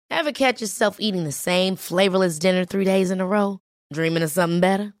Ever catch yourself eating the same flavorless dinner 3 days in a row? Dreaming of something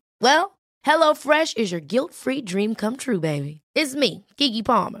better? Well, HelloFresh is your guilt-free dream come true, baby. It's me, Keke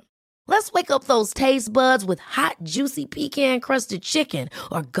Palmer. Let's wake up those taste buds with hot, juicy pecan-crusted chicken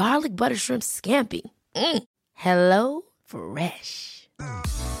or garlic butter shrimp scampi. Hello Fresh.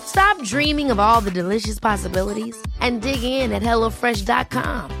 Stop dreaming of all the delicious possibilities and dig in at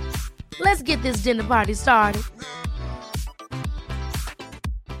HelloFresh.com. Let's get this dinner party started.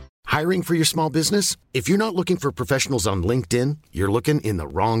 Hiring for your small business? If you're not looking for professionals on LinkedIn, you're looking in the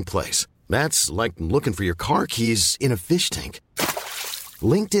wrong place. That's like looking for your car keys in a fish tank.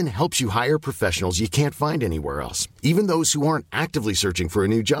 LinkedIn helps you hire professionals you can't find anywhere else, even those who aren't actively searching for a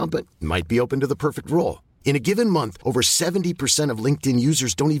new job but might be open to the perfect role. In a given month, over 70% of LinkedIn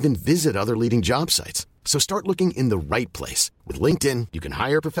users don't even visit other leading job sites. So start looking in the right place. With LinkedIn, you can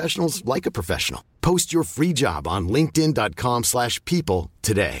hire professionals like a professional. Post your free job on linkedin.com/people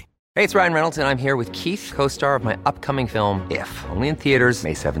today. Hey, it's Ryan Reynolds, and I'm here with Keith, co-star of my upcoming film, If, only in theaters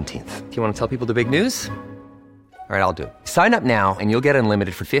May 17th. Do you want to tell people the big news? All right, I'll do it. Sign up now and you'll get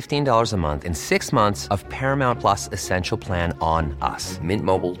unlimited for $15 a month and 6 months of Paramount Plus Essential Plan on us.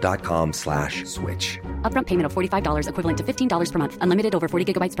 MintMobile.com/switch. Upfront payment of $45 equivalent to $15 per month. Unlimited over 40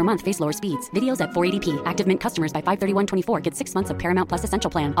 gigabytes per month. Face lower speeds. Videos at 480p. Active Mint customers by 531.24 get 6 months of Paramount Plus Essential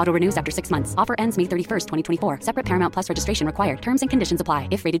Plan. Auto renews after 6 months. Offer ends May 31st, 2024. Separate Paramount Plus registration required. Terms and conditions apply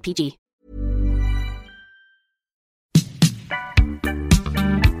if rated PG.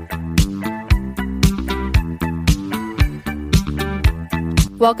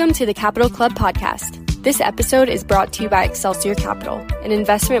 Welcome to the Capital Club podcast. This episode is brought to you by Excelsior Capital, an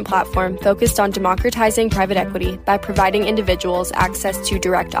investment platform focused on democratizing private equity by providing individuals access to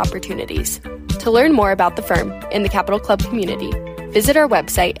direct opportunities. To learn more about the firm and the Capital Club community, visit our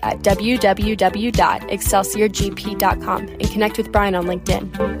website at www.excelsiorgp.com and connect with Brian on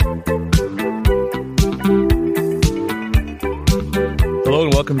LinkedIn. Hello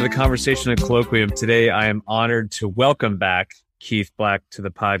and welcome to the Conversation at Colloquium. Today I am honored to welcome back Keith Black to the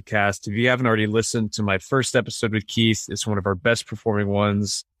podcast. If you haven't already listened to my first episode with Keith, it's one of our best performing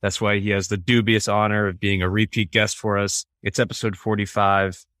ones. That's why he has the dubious honor of being a repeat guest for us. It's episode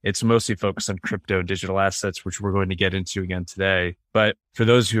 45. It's mostly focused on crypto and digital assets, which we're going to get into again today. But for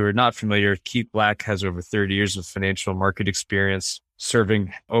those who are not familiar, Keith Black has over 30 years of financial market experience,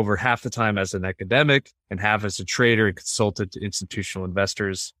 serving over half the time as an academic and half as a trader and consultant to institutional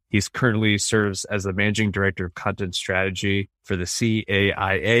investors. He's currently serves as the managing director of content strategy for the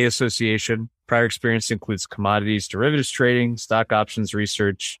CAIA Association. Prior experience includes commodities, derivatives trading, stock options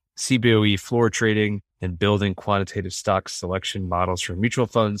research, CBOE floor trading, and building quantitative stock selection models for mutual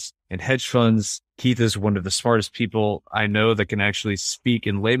funds and hedge funds. Keith is one of the smartest people I know that can actually speak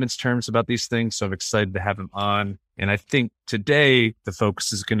in layman's terms about these things. So I'm excited to have him on. And I think today the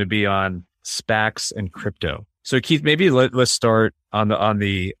focus is going to be on SPACs and crypto. So Keith, maybe let's start on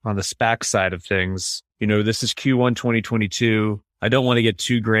the SPAC side of things. You know, this is Q1 2022. I don't want to get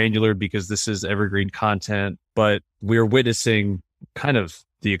too granular because this is evergreen content, but we're witnessing kind of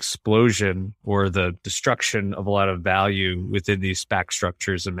the explosion or the destruction of a lot of value within these SPAC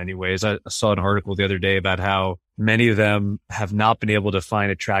structures in many ways. I saw an article the other day about how many of them have not been able to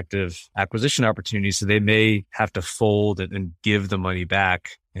find attractive acquisition opportunities. So they may have to fold and give the money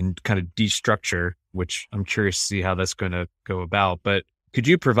back and kind of destructure, which I'm curious to see how that's going to go about. But could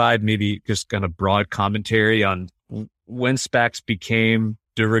you provide maybe just kind of broad commentary on when SPACs became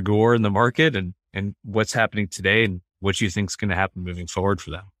de rigueur in the market and what's happening today and what you think is going to happen moving forward for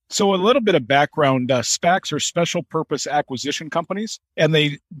them? So a little bit of background, SPACs are special purpose acquisition companies, and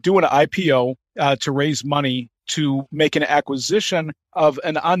they do an IPO to raise money to make an acquisition of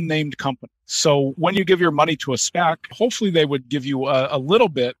an unnamed company. So when you give your money to a SPAC, hopefully they would give you a little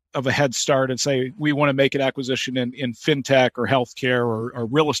bit of a head start and say, we want to make an acquisition in fintech or healthcare or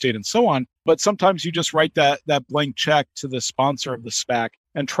real estate and so on. But sometimes you just write that blank check to the sponsor of the SPAC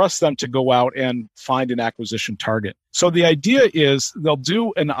and trust them to go out and find an acquisition target. So the idea is they'll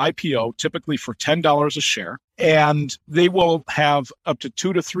do an IPO typically for $10 a share, and they will have up to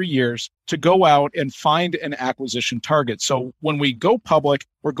 2 to 3 years to go out and find an acquisition target. So when we go public,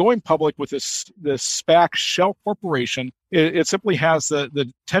 we're going public with this SPAC shell corporation. It simply has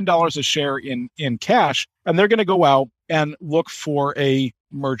the $10 a share in cash, and they're going to go out and look for a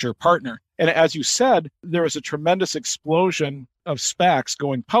merger partner. And as you said, there was a tremendous explosion of SPACs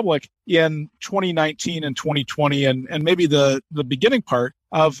going public in 2019 and 2020, and maybe the beginning part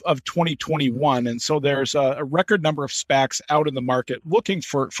of 2021. And so there's a record number of SPACs out in the market looking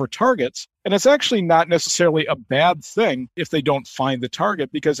for targets. And it's actually not necessarily a bad thing if they don't find the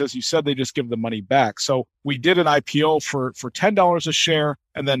target, because as you said, they just give the money back. So we did an IPO for $10 a share,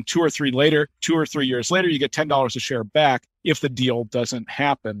 and then 2 or 3 years later, you get $10 a share back if the deal doesn't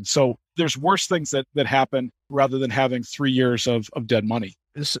happen. So there's worse things that happen rather than having 3 years of dead money.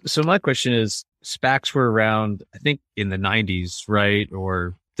 So my question is, SPACs were around, I think, in the 90s, right?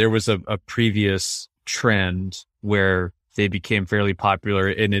 Or there was a previous trend where they became fairly popular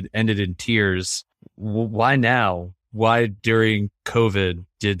and it ended in tears. Why now? Why during COVID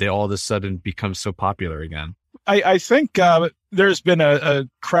did they all of a sudden become so popular again? I think there's been a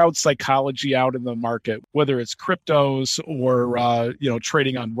crowd psychology out in the market, whether it's cryptos or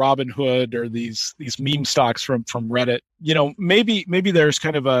trading on Robinhood or these meme stocks from Reddit. Maybe there's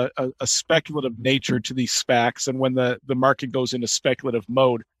kind of a speculative nature to these SPACs, and when the market goes into speculative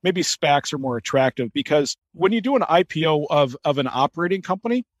mode, maybe SPACs are more attractive, because when you do an IPO of an operating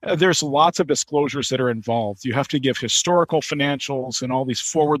company, there's lots of disclosures that are involved. You have to give historical financials and all these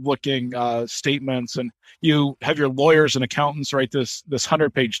forward-looking statements, and you have your lawyers and accountants write this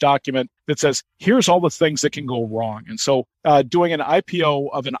 100-page document that says, here's all the things that can go wrong. And so doing an IPO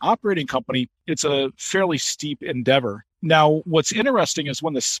of an operating company, it's a fairly steep endeavor. Now, what's interesting is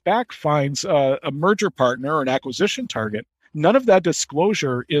when the SPAC finds a merger partner or an acquisition target, none of that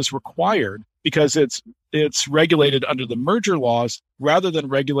disclosure is required because it's regulated under the merger laws rather than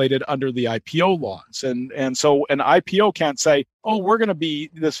regulated under the IPO laws. And so an IPO can't say, oh, we're going to be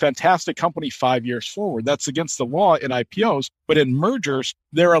this fantastic company 5 years forward. That's against the law in IPOs. But in mergers,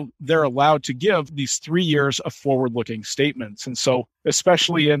 they're allowed to give these 3 years of forward-looking statements. And so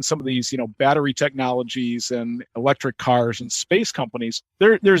especially in some of these, battery technologies and electric cars and space companies,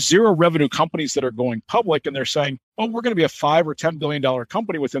 there's zero revenue companies that are going public, and they're saying, oh, we're going to be a $5 or $10 billion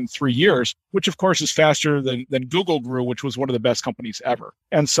company within 3 years, which of course is faster than Google grew, which was one of the best companies ever.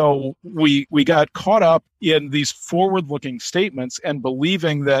 And so we got caught up in these forward-looking statements and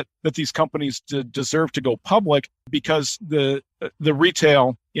believing that these companies deserve to go public because the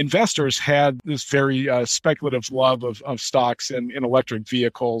retail investors had this very speculative love of stocks in electric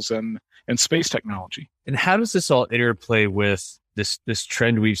vehicles and space technology. And how does this all interplay with this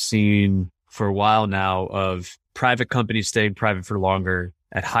trend we've seen for a while now of private companies staying private for longer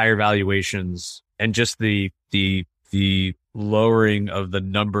at higher valuations, and just the lowering of the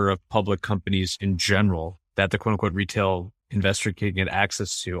number of public companies in general that the quote unquote retail investor can get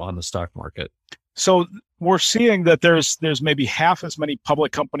access to on the stock market? So we're seeing that there's maybe half as many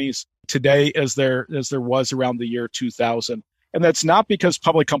public companies today as there was around the year 2000. And that's not because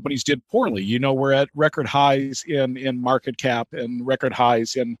public companies did poorly. We're at record highs in market cap and record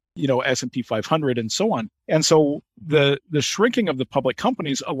highs in, S&P 500 and so on. And so the shrinking of the public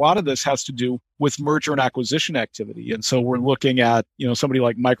companies, a lot of this has to do with merger and acquisition activity. And so we're looking at, somebody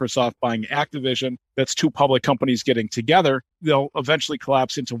like Microsoft buying Activision. That's two public companies getting together. They'll eventually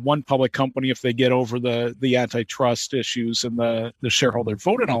collapse into one public company if they get over the antitrust issues and the shareholder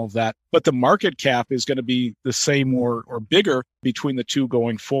vote and all of that. But the market cap is going to be the same or bigger between the two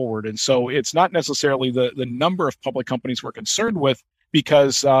going forward. And so it's not necessarily the number of public companies we're concerned with,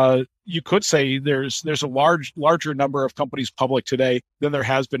 because you could say there's a larger number of companies public today than there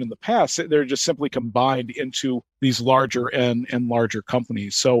has been in the past. They're just simply combined into these larger and larger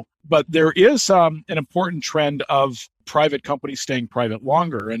companies. So, but there is an important trend of private companies staying private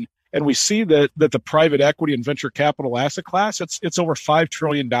longer, and we see that the private equity and venture capital asset class, it's over $5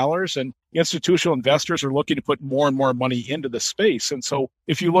 trillion, and institutional investors are looking to put more and more money into the space. And so,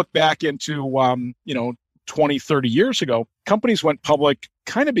 if you look back into 20, 30 years ago, companies went public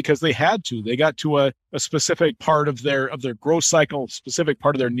kind of because they had to. They got to a specific part of their growth cycle, specific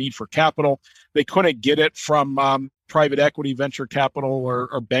part of their need for capital. They couldn't get it from private equity, venture capital,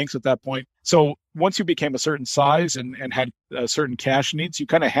 or banks at that point. So once you became a certain size and had certain cash needs, you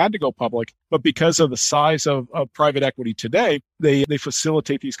kind of had to go public. But because of the size of private equity today, they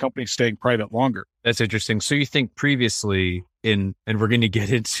facilitate these companies staying private longer. That's interesting. So you think previously and we're going to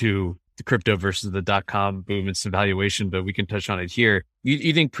get into the crypto versus the .com boom and some valuation, but we can touch on it here.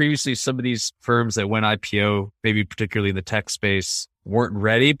 You think previously some of these firms that went IPO, maybe particularly in the tech space, weren't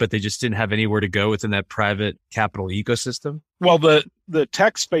ready, but they just didn't have anywhere to go within that private capital ecosystem? Well, the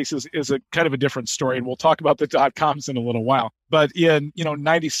tech space is a kind of a different story, and we'll talk about the .coms in a little while. But in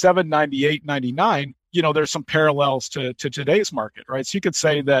 97, 98, 99, there's some parallels to today's market, right? So you could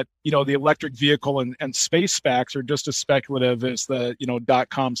say that, the electric vehicle and space SPACs are just as speculative as the,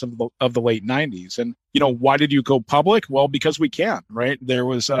 dot-coms of the late 90s. And, why did you go public? Well, because we can, right? There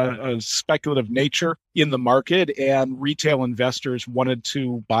was a speculative nature in the market, and retail investors wanted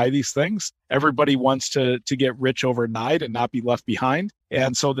to buy these things. Everybody wants to get rich overnight and not be left behind.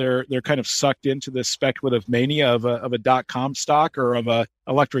 And so they're kind of sucked into this speculative mania of a dot-com stock or of a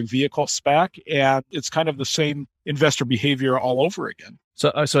electric vehicle SPAC. And it's kind of the same investor behavior all over again.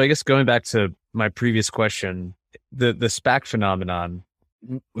 So I guess going back to my previous question, the SPAC phenomenon,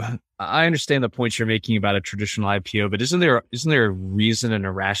 I understand the points you're making about a traditional IPO, but isn't there a reason and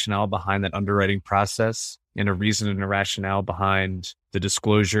a rationale behind that underwriting process, and a reason and a rationale behind the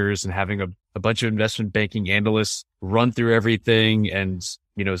disclosures and having a bunch of investment banking analysts run through everything and,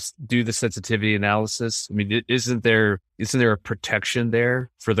 do the sensitivity analysis? I mean, isn't there a protection there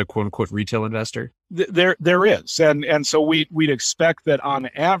for the quote unquote retail investor? There is. And so we'd expect that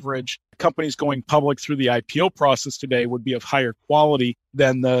on average, companies going public through the IPO process today would be of higher quality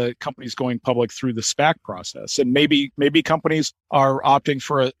than the companies going public through the SPAC process. And maybe companies are opting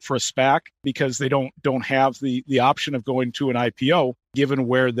for a SPAC because they don't have the option of going to an IPO, given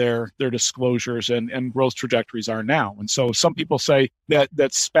where their disclosures and growth trajectories are now. And so some people say that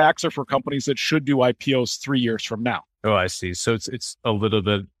SPACs are for companies that should do IPOs 3 years from now. Oh, I see. So it's a little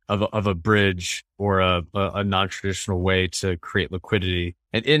bit of a bridge or a non-traditional way to create liquidity.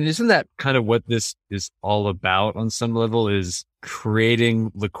 And isn't that kind of what this is all about on some level, is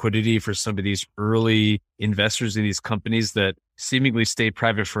creating liquidity for some of these early investors in these companies that seemingly stayed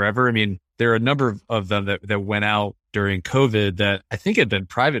private forever? I mean, there are a number of them that went out during COVID that I think had been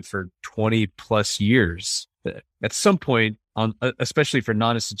private for 20 plus years. At some point, especially for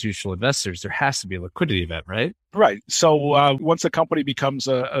non-institutional investors, there has to be a liquidity event, right? Right. So once a company becomes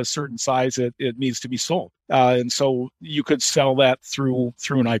a certain size, it needs to be sold. And so you could sell that through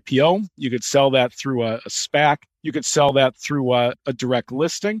an IPO. You could sell that through a SPAC. You could sell that through a direct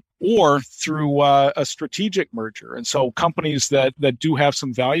listing or through a strategic merger. And so companies that do have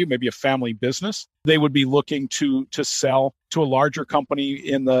some value, maybe a family business, they would be looking to sell to a larger company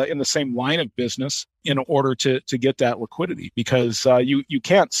in the same line of business in order to get that liquidity, because you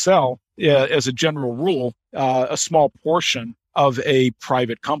can't sell, as a general rule, a small portion of a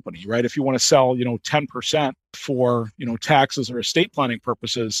private company, right? If you want to sell, 10% for, taxes or estate planning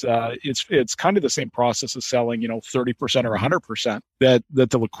purposes, it's kind of the same process as selling, 30% or 100%, that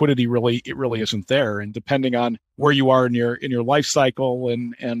the liquidity really isn't there. And depending on where you are in your life cycle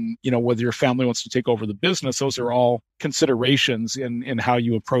and whether your family wants to take over the business, those are all considerations in how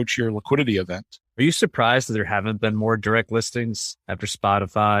you approach your liquidity event. Are you surprised that there haven't been more direct listings after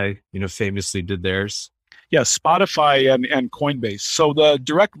Spotify, famously did theirs? Yeah, Spotify and Coinbase. So the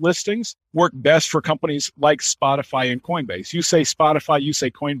direct listings work best for companies like Spotify and Coinbase. You say Spotify, you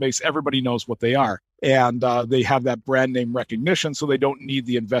say Coinbase, everybody knows what they are. And they have that brand name recognition, so they don't need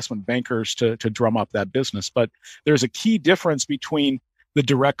the investment bankers to drum up that business. But there's a key difference between the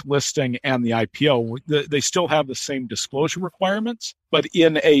direct listing and the IPO. They still have the same disclosure requirements, but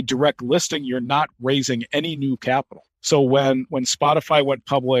in a direct listing, you're not raising any new capital. So when Spotify went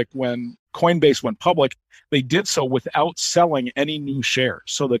public, when Coinbase went public, they did so without selling any new shares.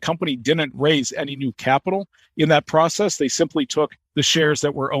 So the company didn't raise any new capital in that process. They simply took the shares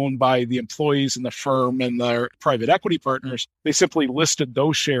that were owned by the employees in the firm and their private equity partners. They simply listed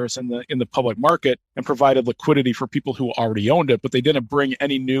those shares in the public market and provided liquidity for people who already owned it, but they didn't bring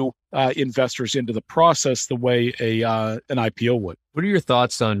any new investors into the process the way an IPO would. What are your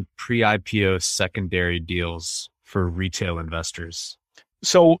thoughts on pre-IPO secondary deals for retail investors?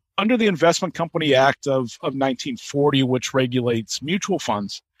 So under the Investment Company Act of 1940, which regulates mutual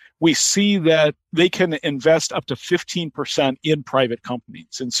funds, we see that they can invest up to 15% in private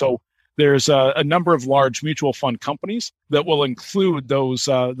companies. And so there's a number of large mutual fund companies that will include those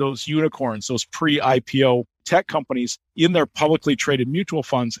unicorns, those pre-IPO tech companies in their publicly traded mutual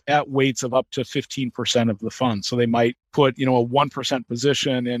funds at weights of up to 15% of the fund. So they might put, a 1%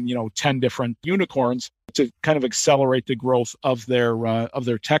 position in, 10 different unicorns to kind of accelerate the growth of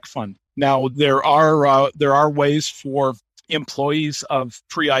their tech fund. Now, there are ways for employees of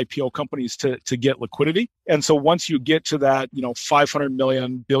pre-IPO companies to get liquidity. And so once you get to that,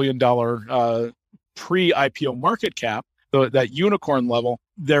 $500 billion pre-IPO market cap, that unicorn level,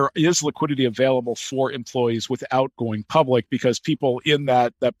 there is liquidity available for employees without going public, because people in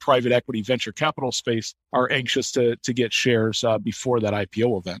that private equity venture capital space are anxious to get shares before that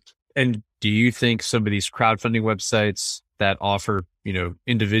IPO event. And do you think some of these crowdfunding websites that offer,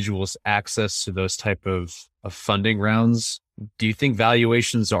 individuals access to those type of funding rounds, Do you think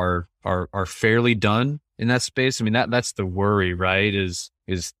valuations are fairly done in that space? I mean, that's the worry, right? Is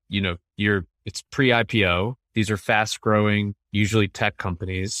it's pre-IPO. These are fast growing, usually tech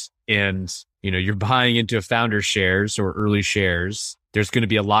companies, and you're buying into a founder's shares or early shares. There's going to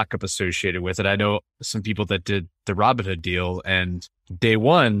be a lockup associated with it. I know some people that did the Robinhood deal, and day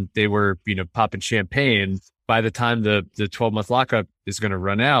one they were popping champagne. By the time the 12-month lockup is going to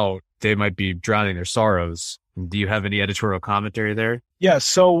run out, they might be drowning their sorrows. Do you have any editorial commentary there? Yeah,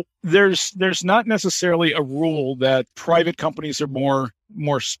 so there's not necessarily a rule that private companies are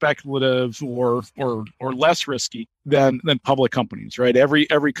more speculative or less risky than public companies, right?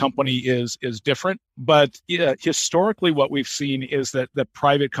 Every company is different, but historically what we've seen is that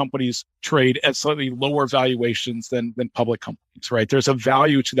private companies trade at slightly lower valuations than public companies, right? There's a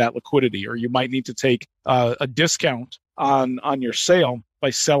value to that liquidity, or you might need to take a discount on your sale by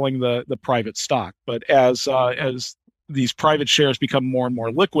selling the private stock. But as these private shares become more and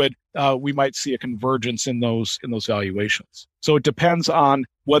more liquid, we might see a convergence in those valuations. So it depends on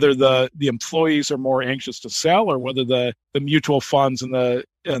whether the employees are more anxious to sell, or whether the mutual funds and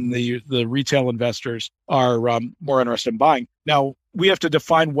the retail investors are more interested in buying. Now, we have to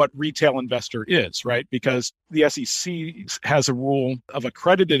define what retail investor is, right? Because the SEC has a rule of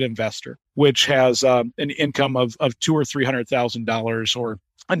accredited investor, which has an income of $200,000 or $300,000, or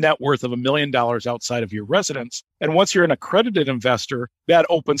a net worth of $1 million outside of your residence. And once you're an accredited investor, that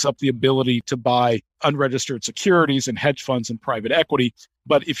opens up the ability to buy unregistered securities and hedge funds and private equity.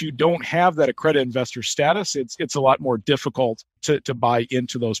 But if you don't have that accredited investor status, it's a lot more difficult to buy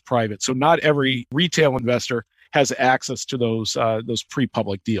into those private. So not every retail investor has access to those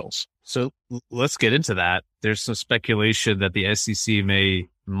pre-public deals. So let's get into that. There's some speculation that the SEC may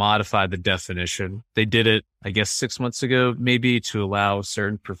modify the definition. They did it, I guess, 6 months ago, maybe, to allow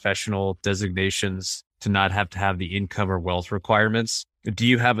certain professional designations to not have to have the income or wealth requirements. Do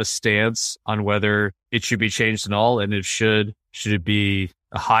you have a stance on whether it should be changed at all? And if should it be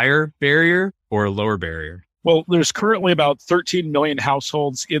a higher barrier or a lower barrier? Well, there's currently about 13 million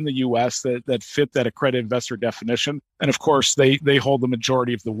households in the U.S. that fit that accredited investor definition. And of course, they hold the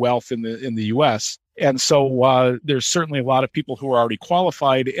majority of the wealth in the U.S. And so there's certainly a lot of people who are already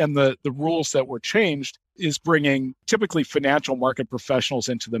qualified. And the rules that were changed is bringing typically financial market professionals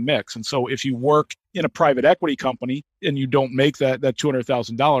into the mix. And so if you work in a private equity company and you don't make that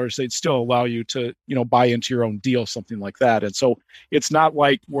 $200,000, they'd still allow you to, buy into your own deal, something like that. And so it's not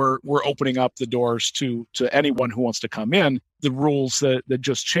like we're opening up the doors to anyone who wants to come in. The rules that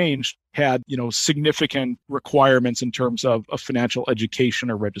just changed had, significant requirements in terms of financial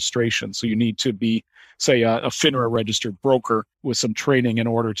education or registration. So you need to be, say, a FINRA registered broker with some training in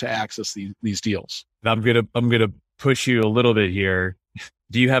order to access these deals. I'm gonna push you a little bit here.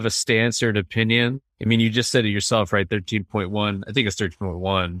 Do you have a stance or an opinion? I mean, you just said it yourself, right? 13.1, I think it's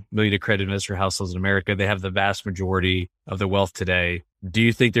 13.1 million accredited investor households in America. They have the vast majority of the wealth today. Do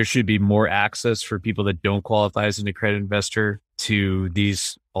you think there should be more access for people that don't qualify as an accredited investor to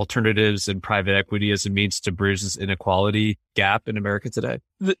these alternatives and private equity as a means to bridge this inequality gap in America today?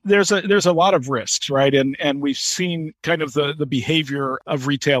 There's a lot of risks, right? And we've seen kind of the behavior of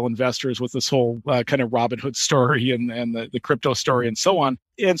retail investors with this whole kind of Robinhood story and the crypto story and so on.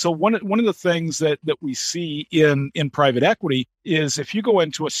 And so one of the things that we see in private equity is if you go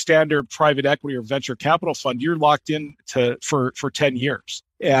into a standard private equity or venture capital fund, you're locked in for 10 years.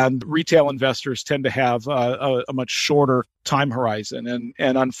 And retail investors tend to have a much shorter time horizon.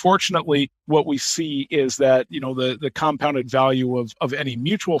 And unfortunately, what we see is that, the compounded value of any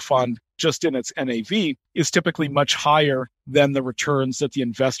mutual fund just in its NAV is typically much higher than the returns that the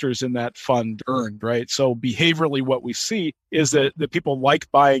investors in that fund earned, right? So behaviorally, what we see is that people like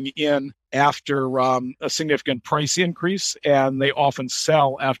buying in after a significant price increase, and they often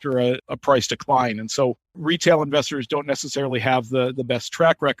sell after a price decline. And so retail investors don't necessarily have the best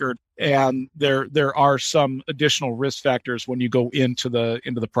track record, and there are some additional risk factors when you go into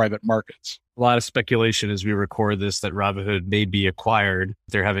the private markets. A lot of speculation as we record this that Robinhood may be acquired.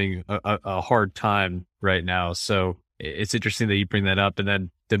 They're having a hard time right now. So it's interesting that you bring that up. And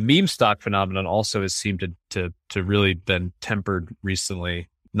then the meme stock phenomenon also has seemed to really been tempered recently,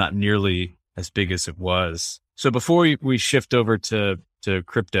 not nearly as big as it was. So before we shift over to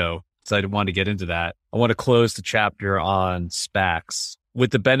crypto, because I didn't want to get into that, I want to close the chapter on SPACs.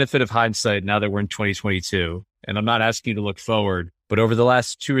 With the benefit of hindsight, now that we're in 2022, and I'm not asking you to look forward, but over the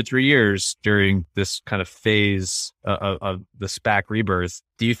last 2 or 3 years during this kind of phase of the SPAC rebirth,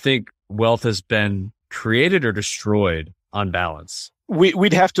 do you think wealth has been created or destroyed on balance?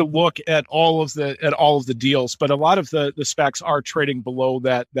 We'd have to look at all of the deals, but a lot of the SPACs are trading below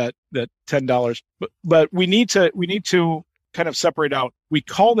that $10. But we need to kind of separate out. We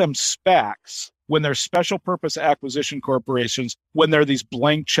call them SPACs when they're special purpose acquisition corporations, when they're these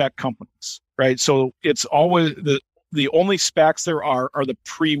blank check companies, right? So it's always the only SPACs there are the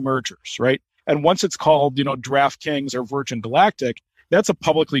pre-mergers, right? And once it's called, DraftKings or Virgin Galactic, that's a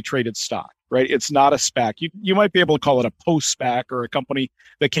publicly traded stock, right? It's not a SPAC. You might be able to call it a post-SPAC or a company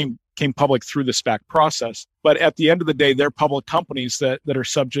that came public through the SPAC process. But at the end of the day, they're public companies that are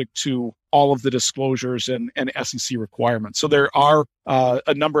subject to all of the disclosures and SEC requirements. So there are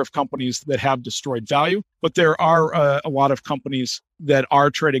a number of companies that have destroyed value, but there are a lot of companies that are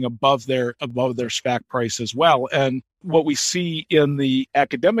trading above their SPAC price as well. And what we see in the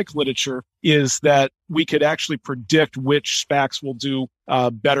academic literature is that we could actually predict which SPACs will do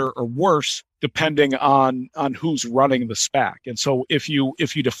better or worse depending on who's running the SPAC. And so if you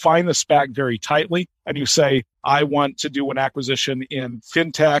define the SPAC very tightly and you say, I want to do an acquisition in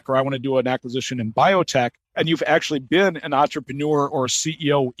fintech, or I want to do an acquisition in biotech, and you've actually been an entrepreneur or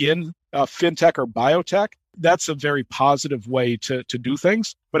CEO in fintech or biotech, that's a very positive way to do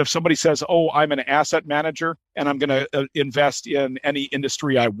things. But if somebody says, oh, I'm an asset manager and I'm going to invest in any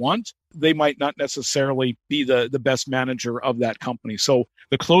industry I want, they might not necessarily be the best manager of that company. So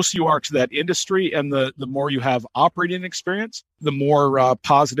the closer you are to that industry and the more you have operating experience, the more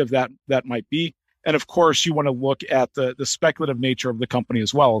positive that might be. And of course, you want to look at the speculative nature of the company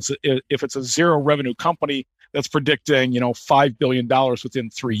as well. So if it's a zero revenue company that's predicting, $5 billion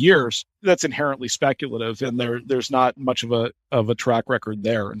within 3 years, that's inherently speculative, and there's not much of a track record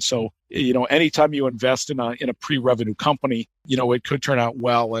there. And so, anytime you invest in a pre-revenue company, it could turn out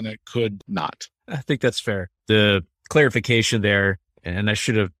well and it could not. I think that's fair. The clarification there, and I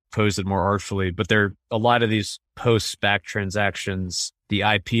should have posed it more artfully, but there are a lot of these post-SPAC transactions, the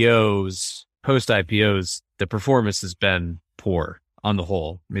IPOs, post-IPOs, the performance has been poor on the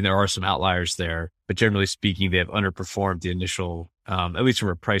whole. I mean, there are some outliers there, but generally speaking, they have underperformed the initial, at least from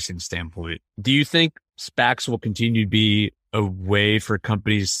a pricing standpoint. Do you think SPACs will continue to be a way for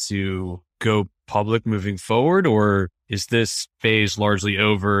companies to go public moving forward, or is this phase largely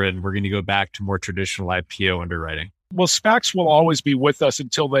over and we're going to go back to more traditional IPO underwriting? Well, SPACs will always be with us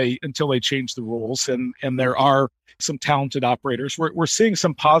until they change the rules, and there are some talented operators. We're seeing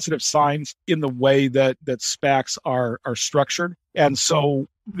some positive signs in the way that SPACs are structured, and so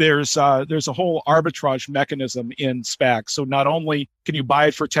there's a whole arbitrage mechanism in SPACs. So not only can you buy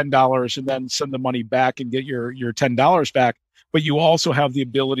it for $10 and then send the money back and get your $10 back, but you also have the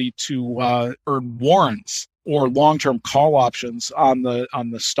ability to earn warrants or long-term call options on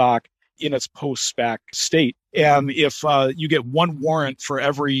the stock in its post-SPAC state. And if you get one warrant for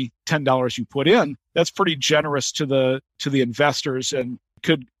every $10 you put in, that's pretty generous to the investors and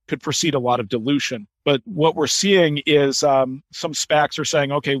could precede a lot of dilution. But what we're seeing is some SPACs are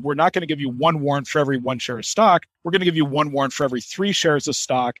saying, okay, we're not going to give you one warrant for every one share of stock. We're going to give you one warrant for every 3 shares of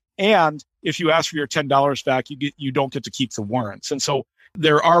stock. And if you ask for your $10 back, you don't get to keep the warrants. And so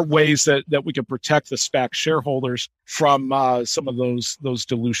there are ways that we can protect the SPAC shareholders from some of those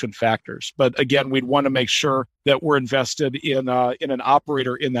dilution factors. But again, we'd want to make sure that we're invested in an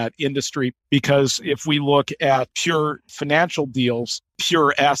operator in that industry, because if we look at pure financial deals,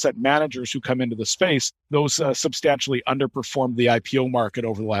 pure asset managers who come into the space, those substantially underperformed the IPO market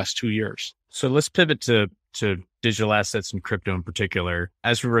over the last 2 years. So let's pivot to digital assets and crypto in particular.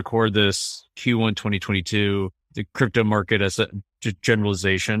 As we record this Q1 2022, the crypto market as a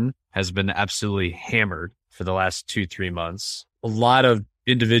generalization has been absolutely hammered for the last 2-3 months. A lot of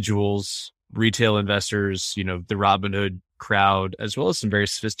individuals, retail investors, the Robinhood crowd, as well as some very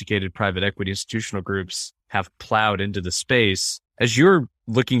sophisticated private equity institutional groups have plowed into the space. As you're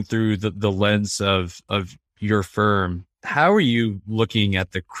looking through the lens of your firm, how are you looking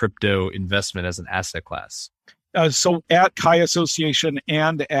at the crypto investment as an asset class? So at Chi Association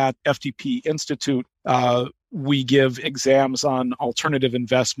and at FTP Institute, we give exams on alternative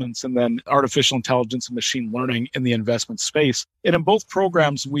investments and then artificial intelligence and machine learning in the investment space. And in both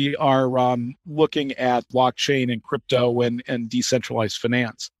programs, we are looking at blockchain and crypto and decentralized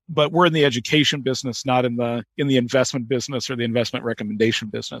finance. But we're in the education business, not in the investment business or the investment recommendation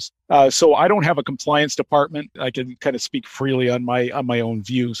business. So I don't have a compliance department. I can kind of speak freely on my own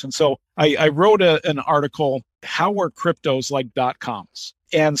views. And so I wrote an article, How Are Cryptos Like .coms?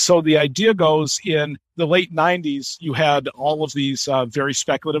 And so the idea goes, in the late 90s, you had all of these very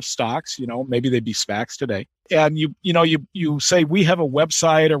speculative stocks, maybe they'd be SPACs today. And you say, we have a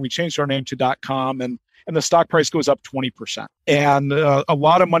website, or we changed our name to .com, and the stock price goes up 20%. And a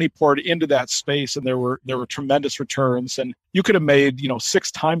lot of money poured into that space, and there were tremendous returns. And you could have made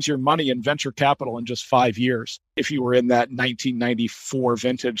 6 times your money in venture capital in just 5 years if you were in that 1994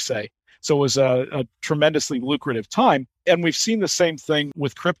 vintage, say. So it was a tremendously lucrative time. And we've seen the same thing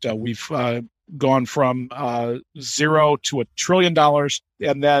with crypto. We've gone from zero to $1 trillion.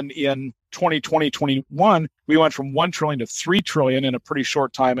 And then in 2020, 21, we went from 1 trillion to 3 trillion in a pretty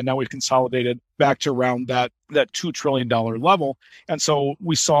short time. And now we've consolidated back to around that $2 trillion level. And so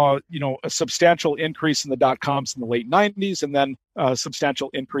we saw, a substantial increase in the dot-coms in the late 90s, and then a substantial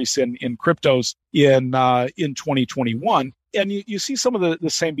increase in cryptos in 2021. And you see some of the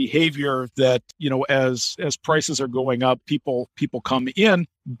same behavior that, as prices are going up, people come in.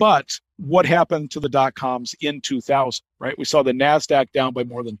 But what happened to the dot-coms in 2000, right? We saw the NASDAQ down by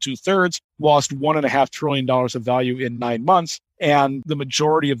more than 2/3, lost $1.5 trillion of value in 9 months, and the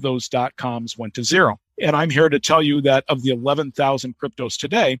majority of those dot-coms went to zero. And I'm here to tell you that of the 11,000 cryptos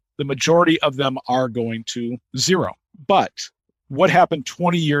today, the majority of them are going to zero. But what happened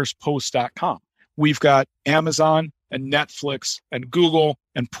 20 years post.com? We've got Amazon and Netflix and Google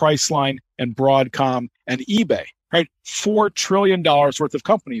and Priceline and Broadcom and eBay, right? $4 trillion worth of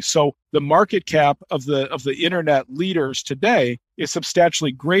companies. So the market cap of the internet leaders today is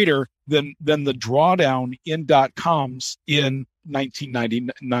substantially greater than the drawdown in dot-coms in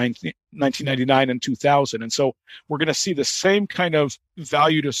 1999 and 2000. And so we're going to see the same kind of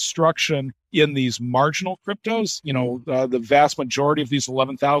value destruction in these marginal cryptos. The vast majority of these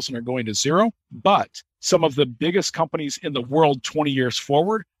 11,000 are going to zero, but some of the biggest companies in the world 20 years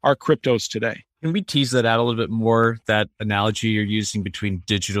forward are cryptos today. Can we tease that out a little bit more, that analogy you're using between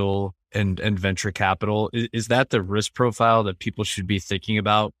digital and venture capital? Is that the risk profile that people should be thinking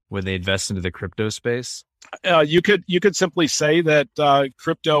about when they invest into the crypto space? You could simply say that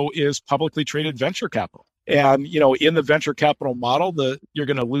crypto is publicly traded venture capital. And, in the venture capital model, you're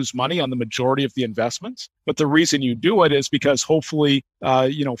going to lose money on the majority of the investments. But the reason you do it is because hopefully,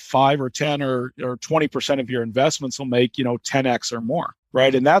 5 or 10 or 20% of your investments will make, 10x or more.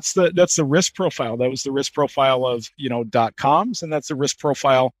 Right. And that's the risk profile. That was the risk profile of, dot-coms. And that's the risk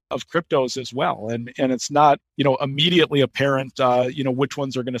profile of cryptos as well. And it's not, immediately apparent, which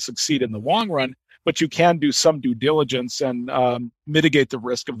ones are going to succeed in the long run. But you can do some due diligence and mitigate the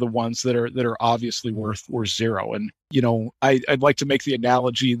risk of the ones that are obviously worth zero. And I'd like to make the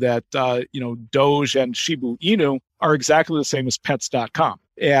analogy that Doge and Shiba Inu are exactly the same as Pets.com.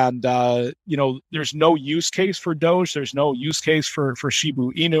 And there's no use case for Doge. There's no use case for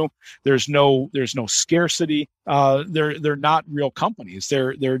Shiba Inu. There's no scarcity. They're not real companies.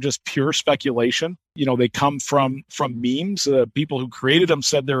 They're just pure speculation. They come from memes. People who created them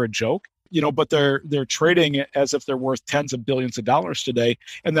said they're a joke. But they're trading as if they're worth tens of billions of dollars today,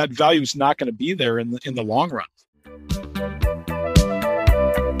 and that value is not going to be there in the long run.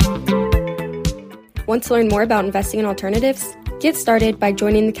 Want to learn more about investing in alternatives? Get started by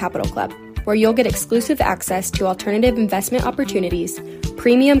joining the Capital Club, where you'll get exclusive access to alternative investment opportunities,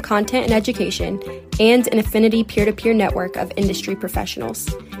 premium content and education, and an affinity peer-to-peer network of industry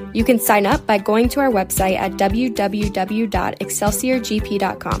professionals. You can sign up by going to our website at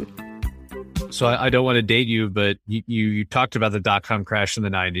www.excelsiorgp.com. So I don't want to date you, but you talked about the dot-com crash in the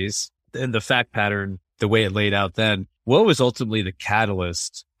 90s and the fact pattern, the way it laid out then. What was ultimately the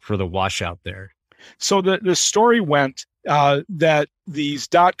catalyst for the washout there? So the story went that these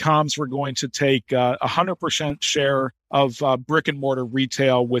dot-coms were going to take 100% share of brick and mortar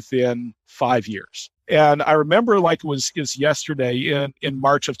retail within 5 years. And I remember like it was yesterday in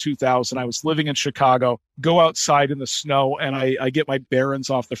March of 2000, I was living in Chicago, go outside in the snow, and I get my Barron's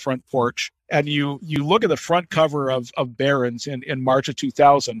off the front porch. And you look at the front cover of Barron's in March of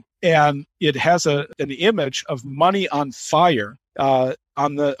 2000, and it has an image of money on fire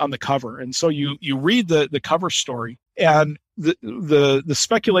on the cover. And so you read the cover story, and the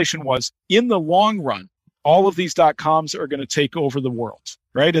speculation was, in the long run, all of these dot-coms are going to take over the world,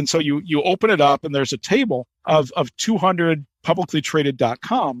 right? And so you open it up, and there's a table of 200 publicly traded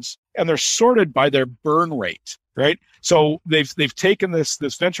dot-coms, and they're sorted by their burn rate, right? So they've taken this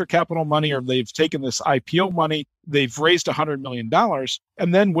venture capital money, or they've taken this IPO money, they've raised $100 million.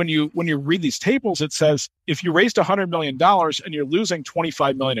 And then when you read these tables, it says, if you raised $100 million and you're losing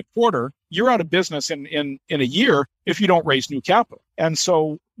 $25 million a quarter, you're out of business in a year if you don't raise new capital. And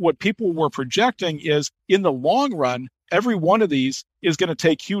so what people were projecting is, in the long run, every one of these is going to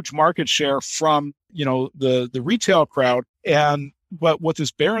take huge market share from, the retail crowd. But what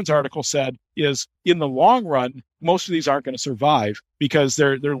this Barron's article said is, in the long run, most of these aren't going to survive because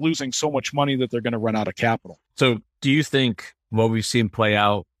they're losing so much money that they're going to run out of capital. So do you think what we've seen play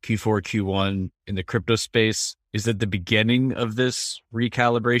out Q4, Q1 in the crypto space, is it the beginning of this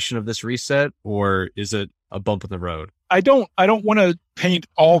recalibration of this reset, or is it a bump in the road? I don't want to paint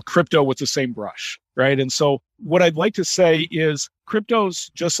all crypto with the same brush. right? And so what I'd like to say is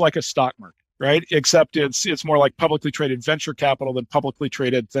crypto's just like a stock market, right? Except it's more like publicly traded venture capital than publicly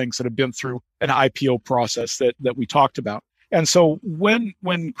traded things that have been through an IPO process that we talked about. And so when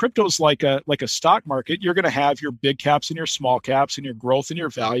crypto's like a stock market, you're going to have your big caps and your small caps and your growth and your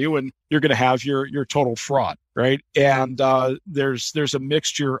value, and you're going to have your total fraud, right? And there's a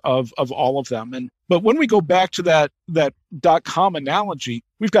mixture of all of them. But when we go back to that .com analogy,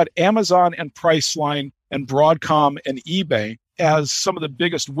 we've got Amazon and Priceline and Broadcom and eBay as some of the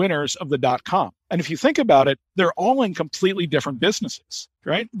biggest winners of the .com. And if you think about it, they're all in completely different businesses,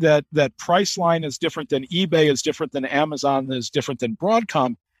 right? That Priceline is different than eBay, is different than Amazon, is different than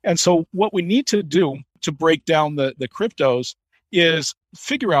Broadcom. And so what we need to do to break down the cryptos is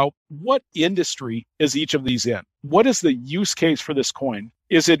figure out what industry is each of these in. What is the use case for this coin?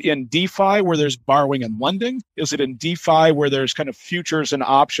 Is it in DeFi where there's borrowing and lending? Is it in DeFi where there's kind of futures and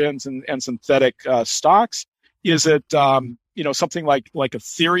options and synthetic stocks? Is it something like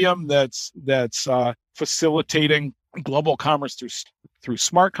Ethereum that's facilitating global commerce through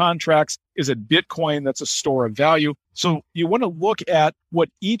smart contracts? Is it Bitcoin that's a store of value? So you want to look at what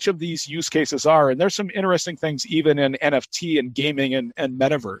each of these use cases are. And there's some interesting things even in NFT and gaming and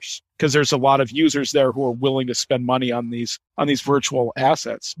metaverse, because there's a lot of users there who are willing to spend money on these virtual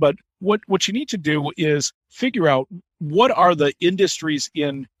assets. But what you need to do is figure out what are the industries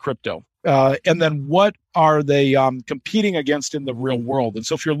in crypto. And then what are they competing against in the real world? And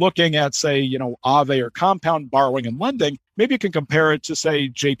so if you're looking at, say, Aave or Compound borrowing and lending, maybe you can compare it to, say,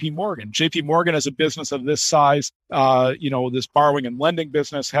 JP Morgan. JP Morgan has a business of this size. This borrowing and lending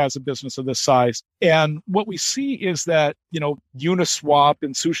business has a business of this size. And what we see is that, Uniswap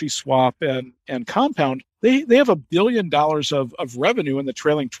and SushiSwap and Compound, they have $1 billion of revenue in the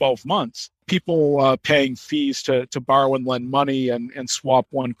trailing 12 months. People paying fees to borrow and lend money and swap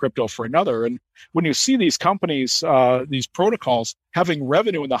one crypto for another. And when you see these companies, these protocols having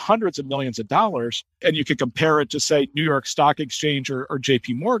revenue in the hundreds of millions of dollars, and you can compare it to, say, New York Stock Exchange or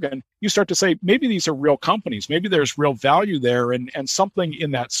JP Morgan, you start to say, maybe these are real companies. Maybe there's real value there, and something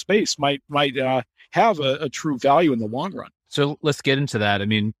in that space might have a true value in the long run. So let's get into that. I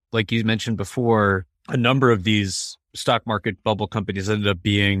mean, like you mentioned before, a number of these stock market bubble companies ended up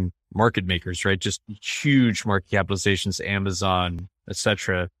being market makers, right? Just huge market capitalizations, Amazon, et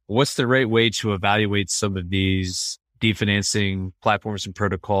cetera. What's the right way to evaluate some of these definancing platforms and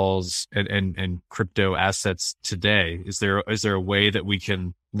protocols and crypto assets today? Is there a way that we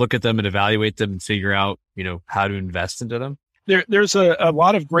can look at them and evaluate them and figure out, how to invest into them? There's a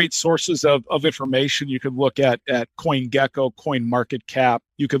lot of great sources of information. You could look at CoinGecko, CoinMarketCap.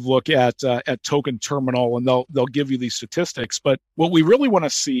 You could look at Token Terminal, and they'll give you these statistics. But what we really want to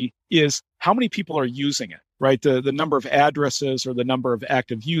see is how many people are using it, right? The number of addresses or the number of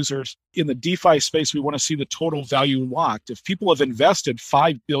active users. In the DeFi space, we want to see the total value locked. If people have invested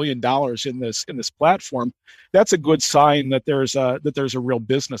 $5 billion in this platform, that's a good sign that there's a real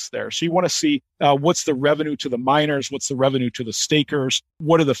business there. So you want to see what's the revenue to the miners, what's the revenue to the stakers,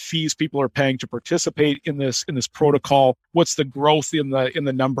 what are the fees people are paying to participate in this protocol, what's the growth in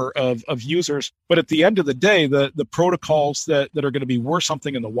the number of users. But at the end of the day, the protocols that are going to be worth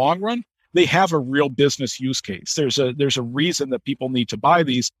something in the long run, they have a real business use case. There's a reason that people need to buy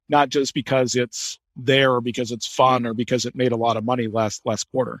these, not just because it's there or because it's fun or because it made a lot of money last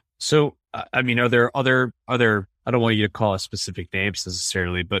quarter. So, are there other, I don't want you to call it specific names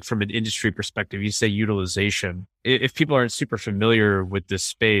necessarily, but from an industry perspective, you say utilization. If people aren't super familiar with this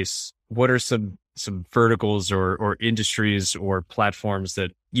space, what are some verticals or industries or platforms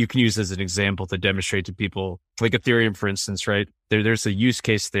that you can use as an example to demonstrate to people, like Ethereum, for instance, right? There's a use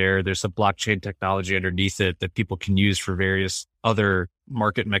case there. There's a blockchain technology underneath it that people can use for various other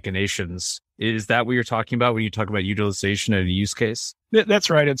market machinations. Is that what you're talking about when you talk about utilization and a use case? That's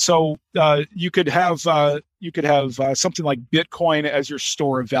right. And so you could have something like Bitcoin as your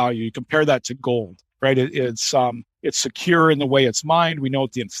store of value. You compare that to gold, right? It's secure in the way it's mined. We know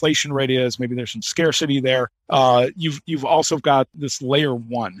what the inflation rate is. Maybe there's some scarcity there. You've also got this layer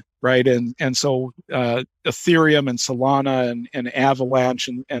one, right? And so Ethereum and Solana and Avalanche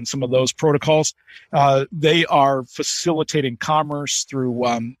and some of those protocols, they are facilitating commerce through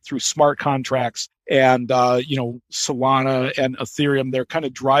smart contracts. And Solana and Ethereum, they're kind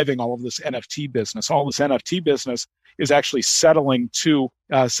of driving all of this NFT business. All this NFT business is actually settling to,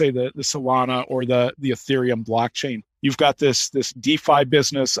 say, the Solana or the Ethereum blockchain. You've got this DeFi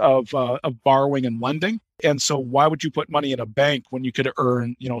business of borrowing and lending. And so why would you put money in a bank when you could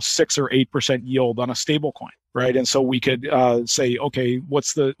earn, 6 or 8% yield on a stable coin, right? And so we could say, okay,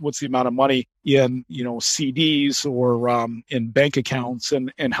 what's the amount of money in, CDs or in bank accounts,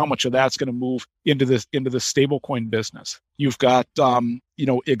 and how much of that's going to move into the stable coin business. You've got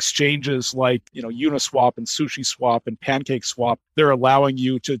exchanges like Uniswap and SushiSwap and PancakeSwap. They're allowing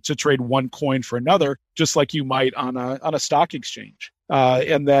you to trade one coin for another, just like you might on a stock exchange.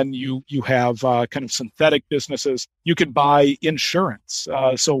 And then you have kind of synthetic businesses. You can buy insurance.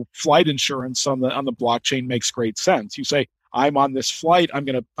 So flight insurance on the blockchain makes great sense. You say, I'm on this flight. I'm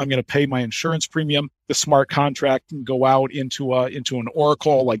gonna pay my insurance premium. The smart contract can go out into an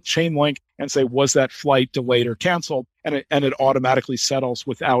oracle like Chainlink and say, was that flight delayed or canceled? And it automatically settles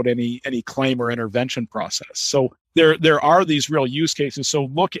without any claim or intervention process. So there are these real use cases. So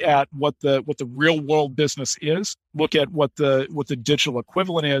look at what the real world business is. Look at what the digital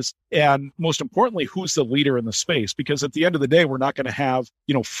equivalent is, and most importantly, who's the leader in the space? Because at the end of the day, we're not going to have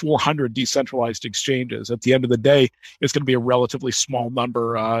 400 decentralized exchanges. At the end of the day, it's going to be a relatively small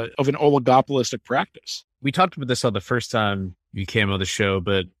number of an oligopolistic practice. We talked about this on the first time you came on the show,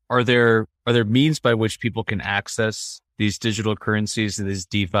 but are there means by which people can access these digital currencies and these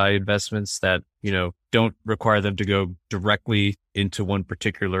DeFi investments that, don't require them to go directly into one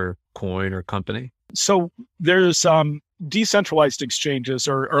particular coin or company? So there's decentralized exchanges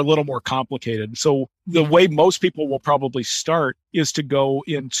are a little more complicated. So the way most people will probably start is to go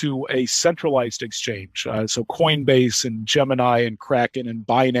into a centralized exchange. So Coinbase and Gemini and Kraken and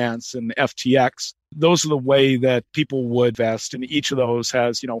Binance and FTX. Those are the way that people would invest, and each of those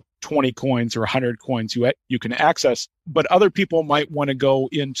has 20 coins or 100 coins you can access. But other people might want to go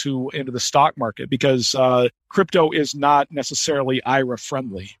into the stock market because crypto is not necessarily IRA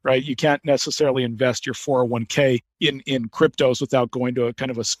friendly, right? You can't necessarily invest your 401k in cryptos without going to a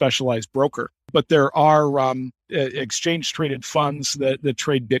kind of a specialized broker. But there are exchange traded funds that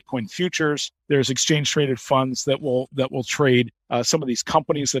trade Bitcoin futures. There's exchange traded funds that will trade some of these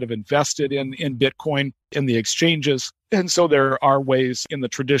companies that have invested in Bitcoin in the exchanges. And so there are ways in the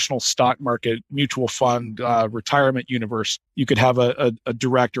traditional stock market, mutual fund, retirement universe, you could have a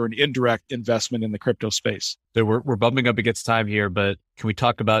direct or an indirect investment in the crypto space. So we're bumping up against time here, but can we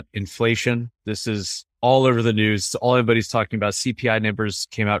talk about inflation? This is all over the news. All everybody's talking about. CPI numbers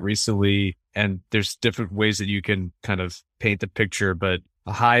came out recently, and there's different ways that you can kind of paint the picture, but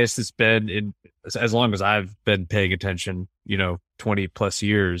the highest it's been in as long as I've been paying attention, 20 plus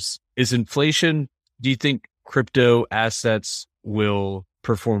years. Is inflation, do you think crypto assets will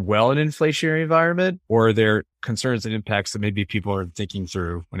perform well in an inflationary environment, or are there concerns and impacts that maybe people aren't thinking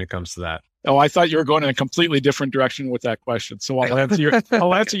through when it comes to that? Oh, I thought you were going in a completely different direction with that question. So I'll answer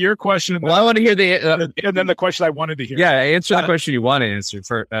your question. Well, I want to hear and then the question I wanted to hear. Yeah, answer the question you want to answer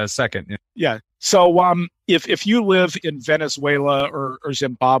for a second. Yeah. So if you live in Venezuela or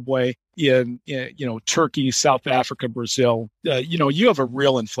Zimbabwe, in Turkey, South Africa, Brazil, you have a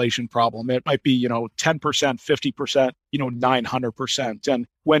real inflation problem. It might be 10%, 50%, 900%. And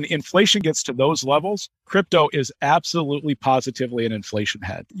when inflation gets to those levels, crypto is absolutely positively an inflation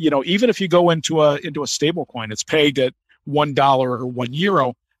hedge. Even if you go into a stable coin, it's pegged at $1 or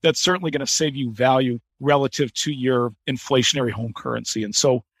 €1. That's certainly going to save you value relative to your inflationary home currency. And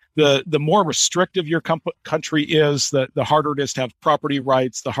so the more restrictive your country is, the harder it is to have property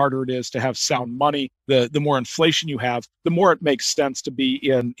rights, the harder it is to have sound money, the more inflation you have, the more it makes sense to be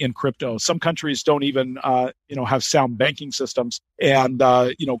in crypto. Some countries don't even have sound banking systems, and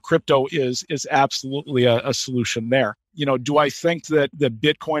crypto is absolutely a solution there. Do I think that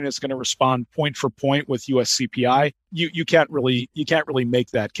Bitcoin is going to respond point for point with US CPI? You can't really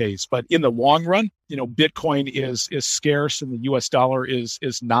make that case. But in the long run, Bitcoin is scarce and the US dollar is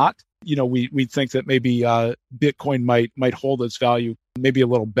not. We think that maybe Bitcoin might hold its value maybe a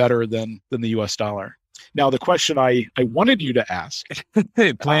little better than the US dollar. Now, the question I wanted you to ask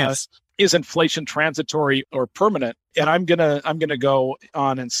is inflation transitory or permanent? And I'm gonna go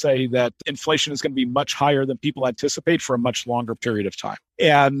on and say that inflation is going to be much higher than people anticipate for a much longer period of time.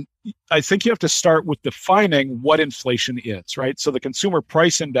 And I think you have to start with defining what inflation is, right? So the Consumer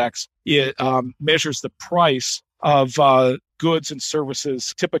Price Index, it measures the price of goods and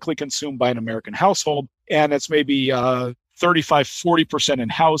services typically consumed by an American household, and it's maybe 35-40% in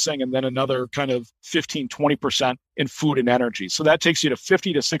housing, and then another kind of 15-20% in food and energy. So that takes you to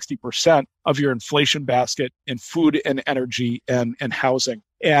 50 to 60% of your inflation basket in food and energy and housing.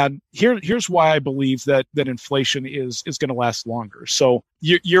 And here's why I believe that inflation is going to last longer. So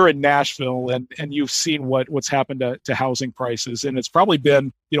you're in Nashville and you've seen what's happened to housing prices, and it's probably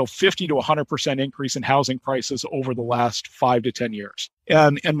been 50 to 100% increase in housing prices over the last 5 to 10 years.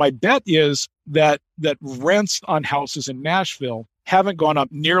 And my bet is that rents on houses in Nashville haven't gone up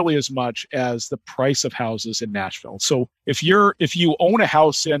nearly as much as the price of houses in Nashville. So if you own a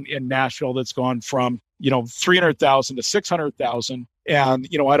house in Nashville that's gone from $300,000 to $600,000, and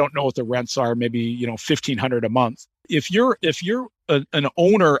I don't know what the rents are, maybe $1,500 a month. If you're an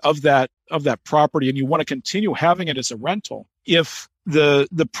owner of that property and you want to continue having it as a rental, if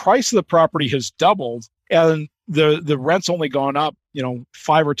the price of the property has doubled and the rent's only gone up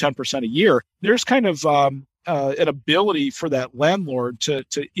 5 or 10% a year, there's kind of an ability for that landlord to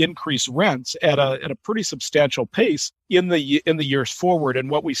increase rents at a pretty substantial pace in the years forward. And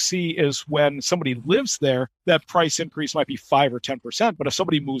what we see is when somebody lives there, that price increase might be 5 or 10%. But if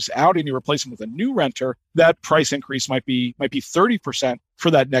somebody moves out and you replace them with a new renter, that price increase might be 30%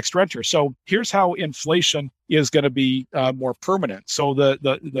 for that next renter. So here's how inflation is going to be more permanent. So the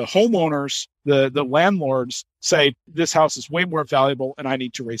homeowners, the landlords say, this house is way more valuable and I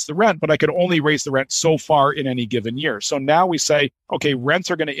need to raise the rent, but I can only raise the rent so far in any given year. So now we say, okay, rents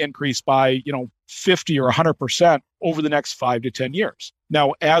are going to increase by 50 or 100% over the next 5 to 10 years.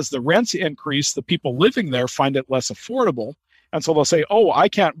 Now, as the rents increase, the people living there find it less affordable. And so they'll say, oh, I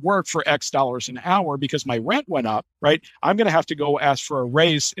can't work for X dollars an hour because my rent went up, right? I'm going to have to go ask for a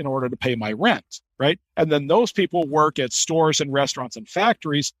raise in order to pay my rent, right? And then those people work at stores and restaurants and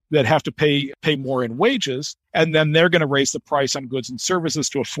factories that have to pay more in wages. And then they're going to raise the price on goods and services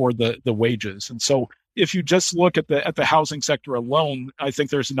to afford the wages. And so if you just look at the housing sector alone, I think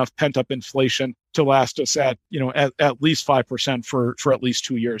there's enough pent up inflation to last us at least 5% for at least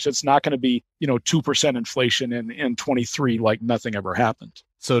 2 years. It's not going to be 2% inflation in 23 like nothing ever happened.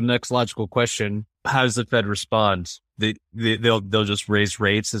 So next logical question: how does the Fed respond? They'll just raise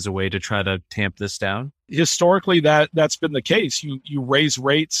rates as a way to try to tamp this down? Historically, that's been the case. You raise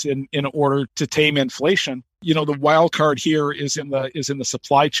rates in order to tame inflation. The wild card here is in the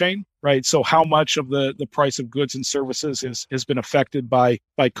supply chain, right? So how much of the price of goods and services has been affected by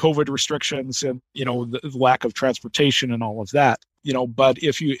COVID restrictions and the lack of transportation and all of that. But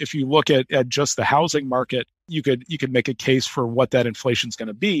if you look at just the housing market, you could make a case for what that inflation is going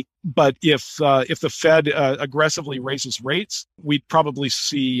to be. But if the Fed aggressively raises rates, we'd probably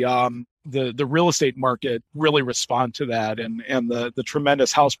see the real estate market really respond to that, and the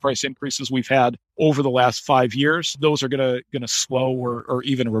tremendous house price increases we've had over the last 5 years, those are going to slow or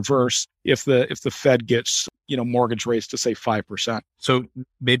even reverse if the Fed gets mortgage rates to say 5%. So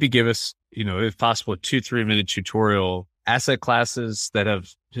maybe give us if possible a 2-3 minute tutorial. Asset classes that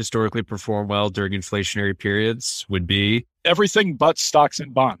have historically performed well during inflationary periods would be everything but stocks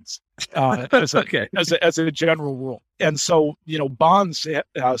and bonds. As a general rule. And so, bonds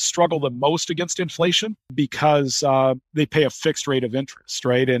struggle the most against inflation because they pay a fixed rate of interest,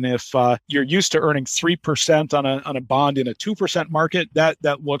 right? And if you're used to earning 3% on a bond in a 2% market,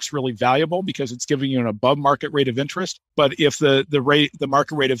 that looks really valuable because it's giving you an above market rate of interest. But if the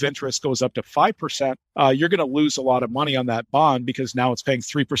market rate of interest goes up to 5%, you're going to lose a lot of money on that bond because now it's paying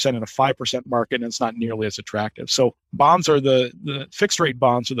 3% in a 5% market and it's not nearly as attractive. So bonds are the fixed rate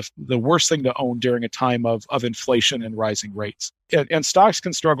bonds are the worst thing to own during a time of inflation and rising rates. And stocks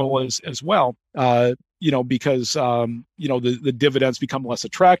can struggle as well, because the dividends become less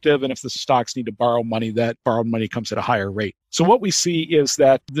attractive. And if the stocks need to borrow money, that borrowed money comes at a higher rate. So what we see is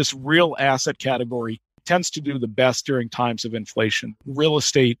that this real asset category tends to do the best during times of inflation. Real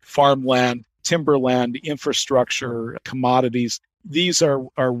estate, farmland, timberland, infrastructure, commodities, these are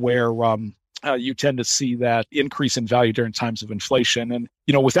where you tend to see that increase in value during times of inflation. And,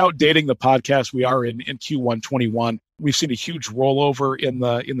 without dating the podcast, we are in Q1 21. We've seen a huge rollover in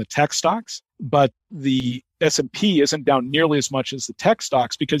the tech stocks, but the S&P isn't down nearly as much as the tech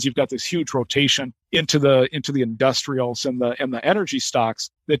stocks because you've got this huge rotation into the industrials and the energy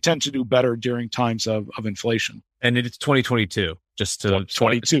stocks that tend to do better during times of inflation. And it's 2022. Just to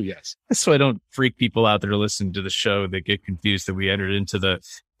 22, yes. So I don't freak people out that are listening to the show that get confused that we entered into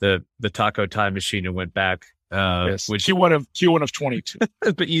the taco time machine and went back. Yes. Which Q1 of 22.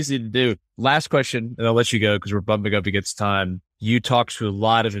 But easy to do. Last question, and I'll let you go because we're bumping up against time. You talk to a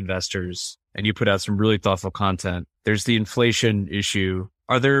lot of investors and you put out some really thoughtful content. There's the inflation issue.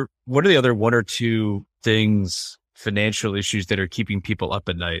 What are the other 1 or 2 things financial issues that are keeping people up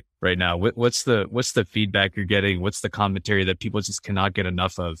at night right now? What's the feedback you're getting? What's the commentary that people just cannot get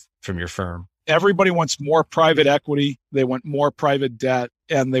enough of from your firm? Everybody wants more private equity. They want more private debt,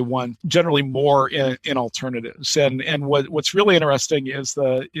 and they want generally more in alternatives. And what's really interesting is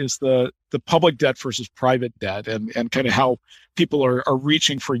the public debt versus private debt, and kind of how people are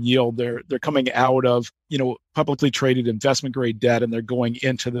reaching for yield. They're coming out of publicly traded investment grade debt, and they're going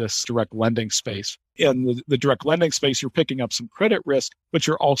into this direct lending space. In the direct lending space, you're picking up some credit risk, but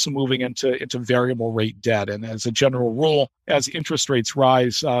you're also moving into variable rate debt. And as a general rule, as interest rates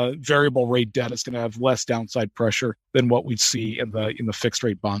rise, variable rate debt is going to have less downside pressure than what we see in the fixed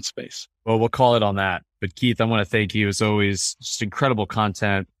rate bond space. Well, we'll call it on that. But Keith, I want to thank you as always. Just incredible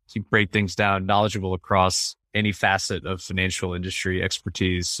content. You break things down, knowledgeable across any facet of financial industry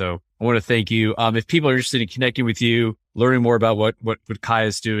expertise. So I want to thank you. If people are interested in connecting with you, learning more about what Kaya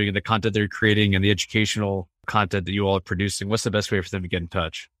is doing and the content they're creating and the educational content that you all are producing, what's the best way for them to get in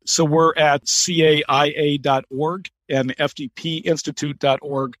touch? So we're at caia.org and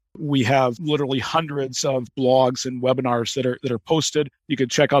fdpinstitute.org. We have literally hundreds of blogs and webinars that are posted. You can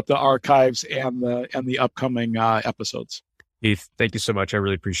check out the archives and the upcoming episodes. Keith, thank you so much. I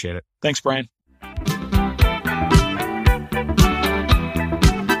really appreciate it. Thanks, Brian.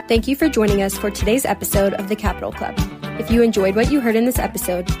 Thank you for joining us for today's episode of the Capital Club. If you enjoyed what you heard in this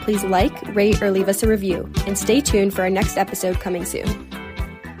episode, please like, rate, or leave us a review, and stay tuned for our next episode coming soon.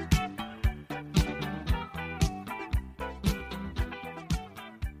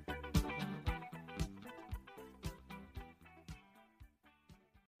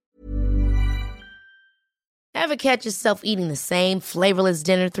 Ever catch yourself eating the same flavorless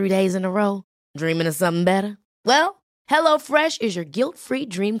dinner 3 days in a row? Dreaming of something better? Well, HelloFresh is your guilt-free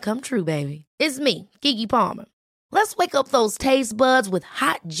dream come true, baby. It's me, Keke Palmer. Let's wake up those taste buds with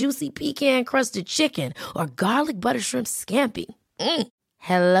hot, juicy pecan-crusted chicken or garlic butter shrimp scampi.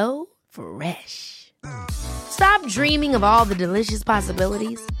 Hello Fresh. Stop dreaming of all the delicious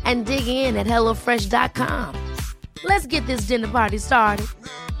possibilities and dig in at HelloFresh.com. Let's get this dinner party started.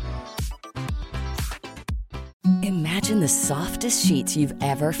 Imagine the softest sheets you've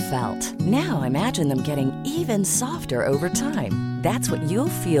ever felt. Now imagine them getting even softer over time. That's what you'll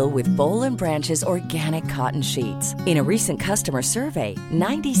feel with Boll & Branch's organic cotton sheets. In a recent customer survey,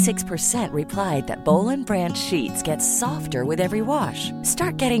 96% replied that Boll & Branch sheets get softer with every wash.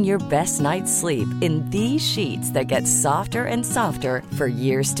 Start getting your best night's sleep in these sheets that get softer and softer for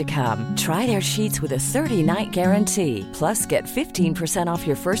years to come. Try their sheets with a 30-night guarantee. Plus, get 15% off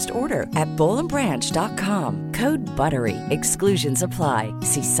your first order at bollandbranch.com. Code BUTTERY. Exclusions apply.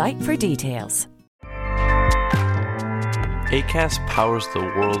 See site for details. Acast powers the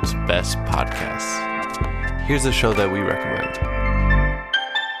world's best podcasts. Here's a show that we recommend.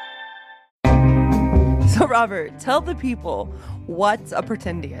 So, Robert, tell the people, what's a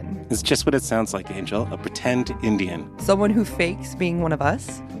pretendian? It's just what it sounds like, Angel. A pretend Indian. Someone who fakes being one of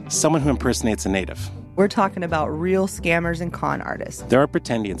us? Someone who impersonates a native. We're talking about real scammers and con artists. There are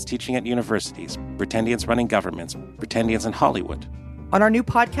pretendians teaching at universities, pretendians running governments, pretendians in Hollywood. On our new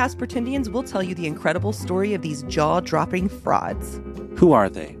podcast, Pretendians, we'll tell you the incredible story of these jaw-dropping frauds. Who are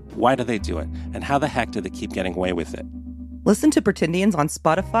they? Why do they do it? And how the heck do they keep getting away with it? Listen to Pretendians on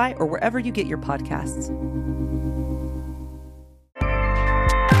Spotify or wherever you get your podcasts.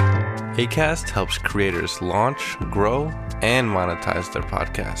 Acast helps creators launch, grow, and monetize their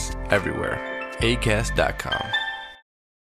podcasts everywhere. Acast.com.